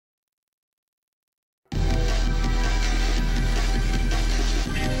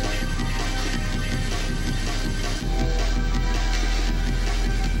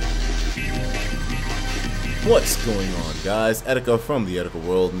What's going on, guys? Etika from the Etika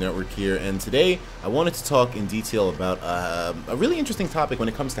World Network here, and today I wanted to talk in detail about a really interesting topic when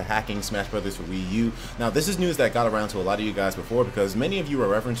it comes to hacking Smash Brothers for Wii U. Now, this is news that got around to a lot of you guys before because many of you are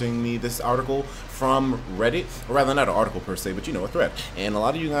referencing me this article from Reddit, or rather not an article per se, but you know, a thread. And a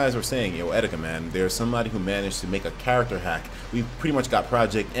lot of you guys are saying, yo, Etika, man, there's somebody who managed to make a character hack. We pretty much got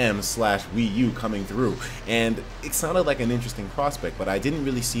Project M/Wii U coming through, and it sounded like an interesting prospect, but I didn't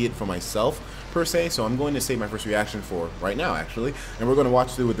really see it for myself per se, so I'm going to save my first reaction for right now, actually, and we're going to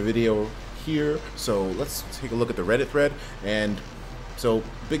watch through with the video here. So let's take a look at the Reddit thread. And so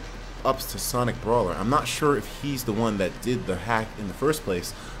big ups to Sonic Brawler. I'm not sure if he's the one that did the hack in the first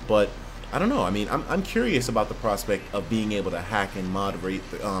place, but I don't know. I mean, I'm curious about the prospect of being able to hack and mod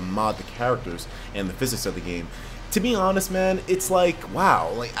the characters and the physics of the game. To be honest, man, it's like,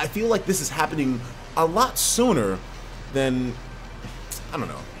 wow, like I feel like this is happening a lot sooner than, I don't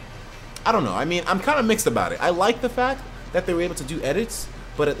know. I mean, I'm kind of mixed about it. I like the fact that they were able to do edits,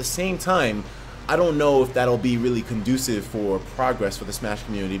 but at the same time, I don't know if that'll be really conducive for progress for the Smash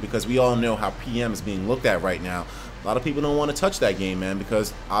community, because we all know how PM is being looked at right now. A lot of people don't want to touch that game, man,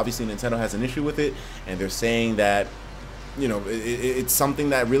 because obviously Nintendo has an issue with it, and they're saying that, you know, it's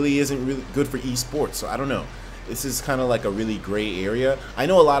something that really isn't really good for esports. So I don't know. This is kind of like a really gray area. I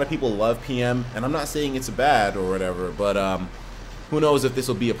know a lot of people love PM, and I'm not saying it's bad or whatever, but who knows if this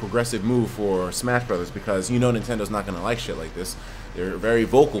will be a progressive move for Smash Brothers, because you know Nintendo's not going to like shit like this. They're very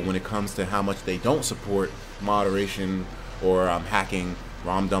vocal when it comes to how much they don't support moderation or hacking,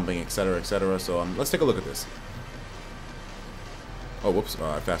 ROM dumping, etc., etc. So let's take a look at this. Oh, whoops,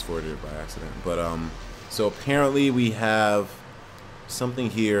 I fast forwarded it by accident. But so apparently we have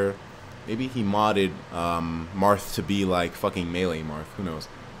something here. Maybe he modded Marth to be like fucking Melee Marth. Who knows?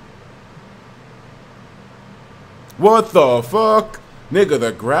 What the fuck? Nigga,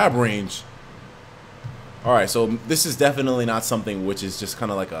 the grab range. Alright, so this is definitely not something which is just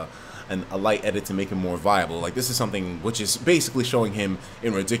kind of like a light edit to make him more viable. Like, this is something which is basically showing him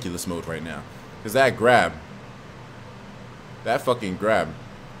in ridiculous mode right now. Because that grab. That fucking grab.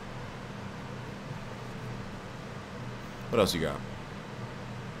 What else you got?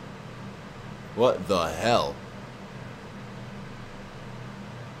 What the hell?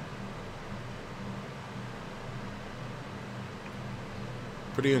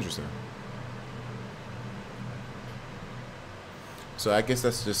 Pretty interesting. So I guess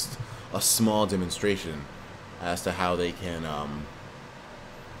that's just a small demonstration as to how they can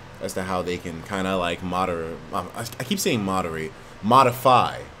kind of like moderate. I keep saying moderate,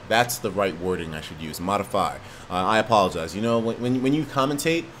 modify. That's the right wording I should use. Modify. I apologize. You know, when you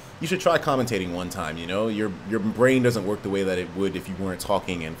commentate, you should try commentating one time. You know, your brain doesn't work the way that it would if you weren't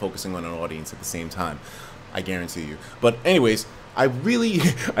talking and focusing on an audience at the same time. I guarantee you. But anyways, I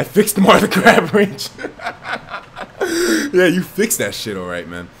fixed the grab range. Yeah, you fixed that shit, alright,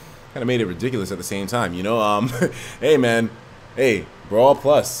 man. Kind of made it ridiculous at the same time, you know. Hey, man. Hey, Brawl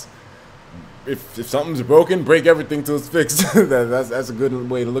Plus. If something's broken, break everything till it's fixed. That's a good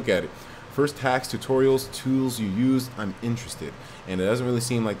way to look at it. First hacks, tutorials, tools you use. I'm interested, and it doesn't really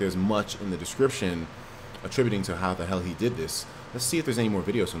seem like there's much in the description attributing to how the hell he did this. Let's see if there's any more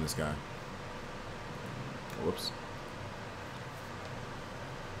videos from this guy. Whoops.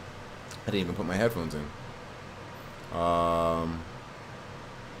 I didn't even put my headphones in.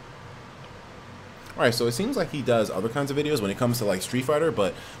 Alright, so it seems like he does other kinds of videos when it comes to like Street Fighter,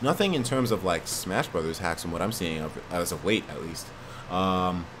 but nothing in terms of like Smash Brothers hacks from what I'm seeing as of late, at least.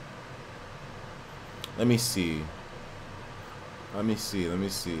 Let me see. Let's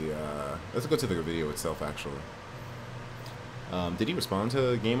go to the video itself, actually. Did he respond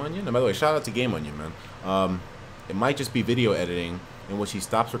to Game Onion? And by the way, shout out to Game Onion, man. It might just be video editing in which he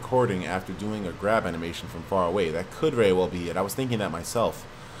stops recording after doing a grab animation from far away. That could very well be it. I was thinking that myself,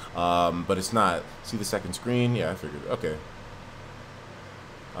 but it's not. See the second screen? Yeah, I figured. Okay.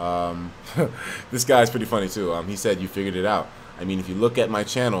 This guy's pretty funny too. He said you figured it out. I mean, if you look at my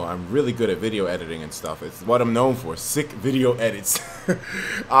channel, I'm really good at video editing and stuff. It's what I'm known for. Sick video edits.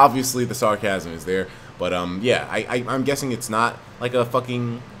 Obviously, the sarcasm is there, but yeah, I'm guessing it's not like a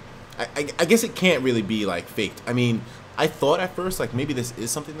fucking. I guess it can't really be like faked. I mean, I thought at first like maybe this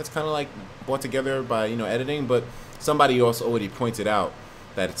is something that's kind of like brought together by, you know, editing, but somebody else already pointed out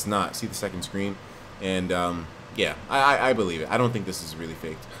that it's not. See the second screen, and yeah, I believe it. I don't think this is really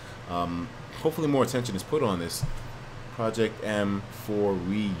faked. Hopefully more attention is put on this. Project M for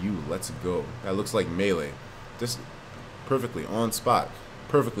Wii U. Let's go. That looks like Melee. Just perfectly on spot.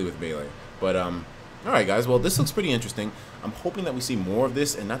 Perfectly with Melee. But Alright guys, well this looks pretty interesting. I'm hoping that we see more of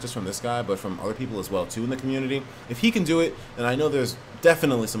this, and not just from this guy, but from other people as well too in the community. If he can do it, then I know there's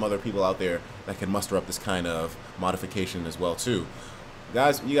definitely some other people out there that can muster up this kind of modification as well too.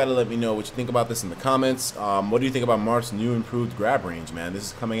 Guys, you gotta let me know what you think about this in the comments. What do you think about Marth's new improved grab range, man? This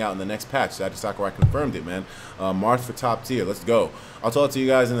is coming out in the next patch. Sakurai confirmed it, man. Marth for top tier. Let's go. I'll talk to you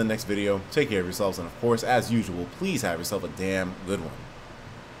guys in the next video. Take care of yourselves, and of course, as usual, please have yourself a damn good one.